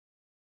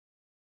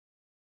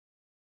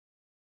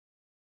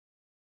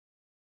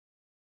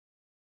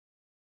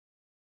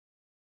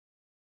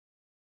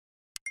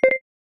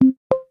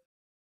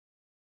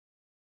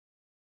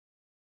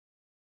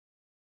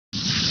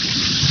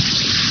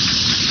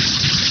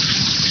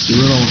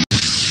little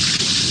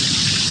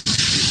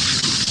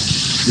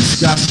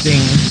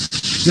disgusting.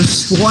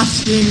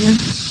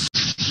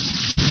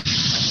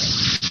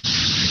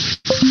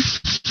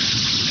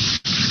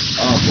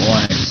 Oh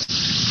boy.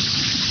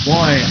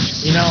 Boy,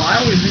 you know, I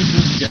always think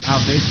this is how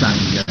Facetime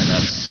is getting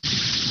us.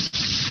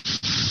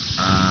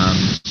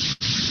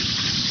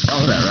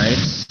 Oh, that right?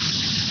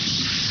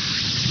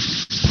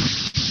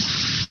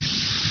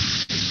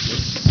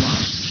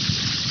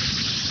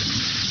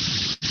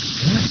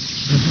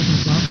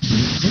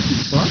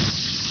 What?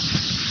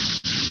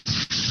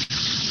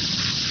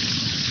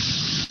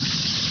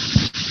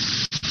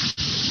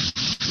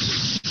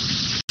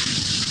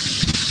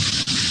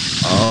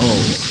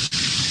 Oh.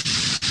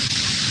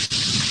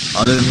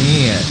 Other than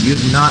me,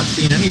 you've not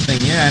seen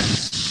anything yet.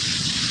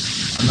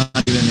 I'm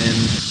not even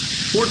in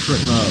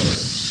portrait mode.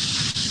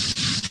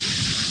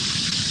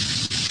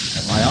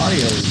 And my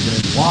audio has been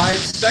in wide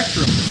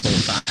spectrum this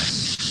whole time.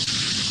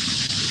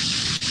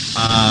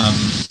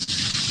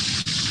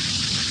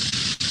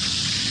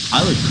 I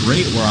look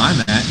great where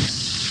I'm at.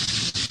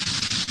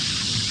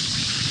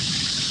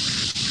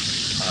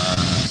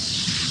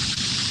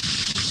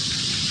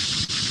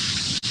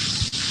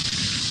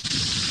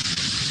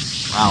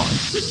 Wow.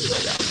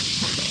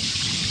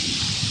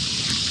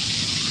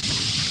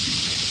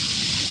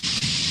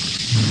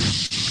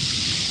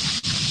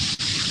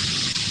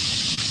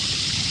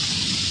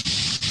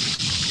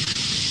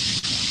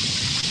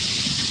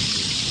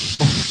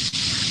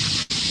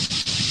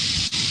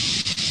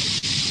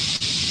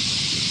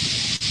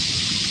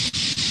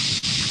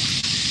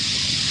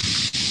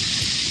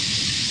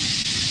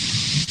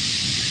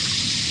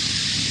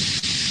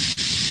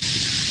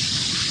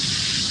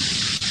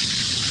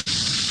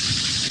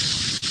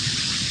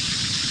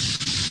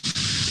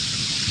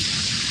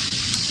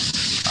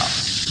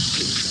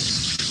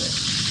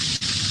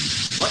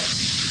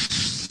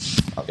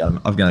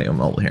 I've got a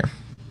mobile here.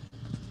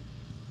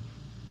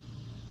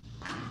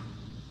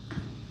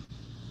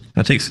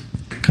 Can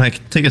I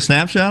take a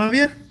snapshot of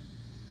you?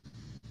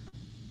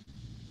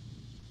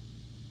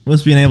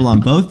 Must be enabled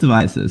on both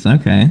devices.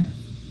 Okay.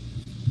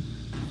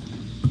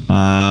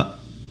 Well,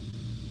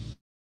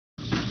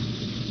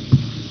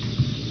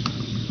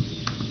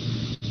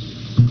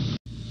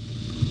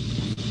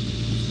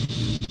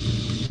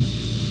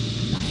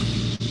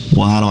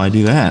 how do I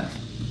do that?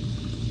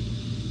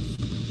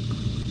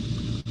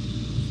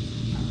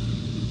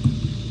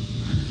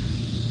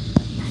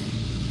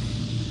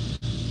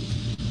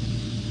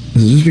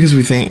 Is it just because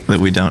we think that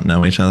we don't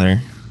know each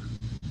other?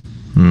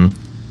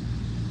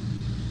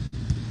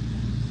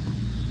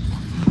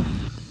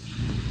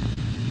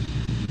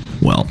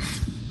 Well,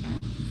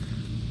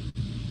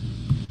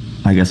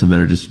 I guess I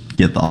better just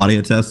get the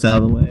audio test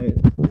out of the way.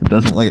 It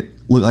doesn't look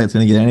like it's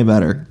going to get any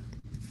better.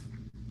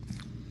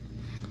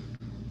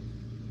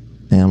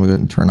 And I'm going to go ahead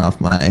and turn off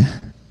my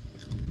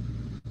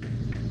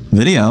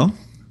video.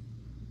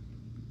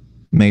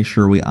 Make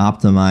sure we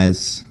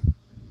optimize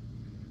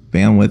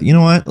bandwidth. You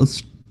know what?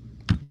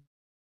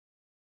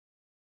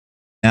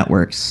 That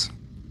works.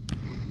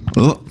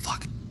 Oh,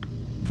 fuck.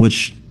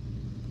 Which...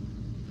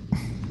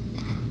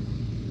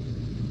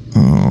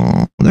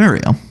 Oh, there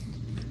we go.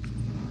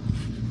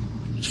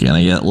 It's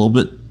gonna get a little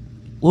bit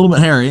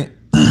hairy.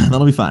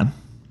 That'll be fine.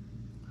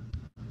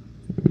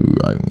 Ooh,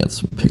 I can get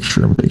some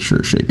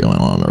picture shit going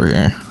on over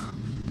here.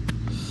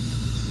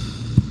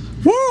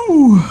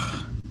 Woo!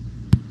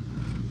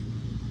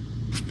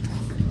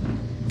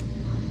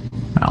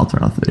 I'll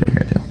turn off the video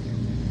here too.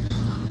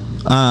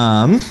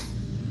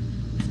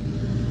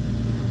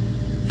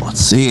 Let's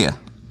see.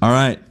 All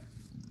right.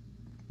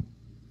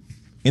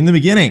 In the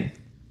beginning,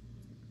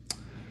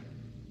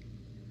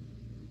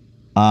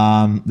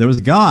 there was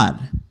a God,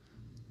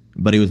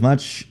 but he was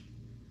much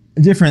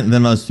different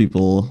than most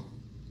people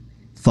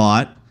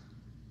thought.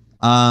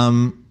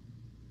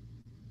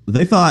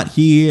 They thought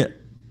they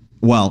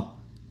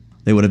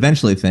would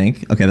eventually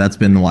think, okay, that's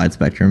been the wide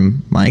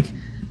spectrum, Mike.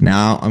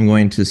 Now I'm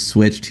going to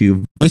switch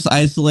to voice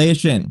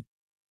isolation,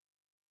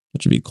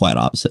 which would be quite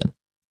opposite.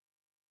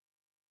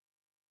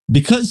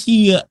 Because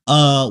he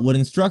would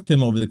instruct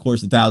them over the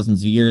course of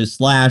thousands of years,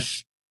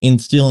 /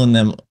 instill in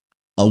them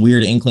a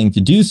weird inkling to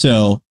do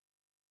so,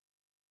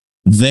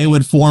 they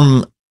would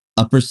form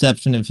a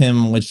perception of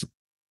him which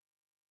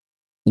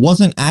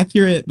wasn't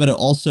accurate, but it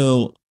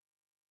also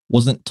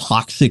wasn't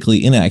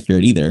toxically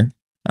inaccurate either.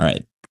 All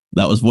right,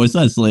 that was voice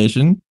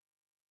isolation.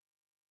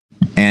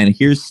 And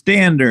here's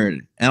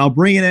standard, and I'll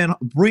bring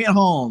it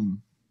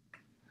home.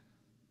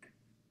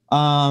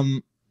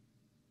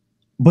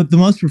 But the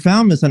most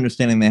profound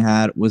misunderstanding they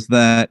had was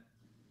that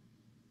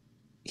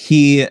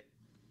he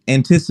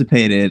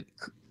anticipated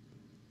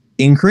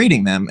in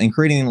creating them and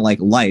creating like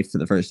life for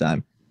the first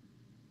time,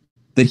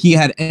 that he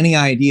had any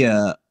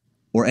idea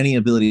or any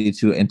ability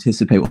to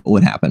anticipate what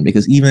would happen,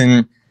 because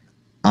even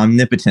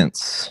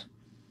omnipotence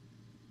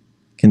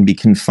can be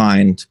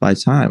confined by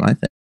time, I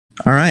think.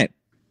 All right.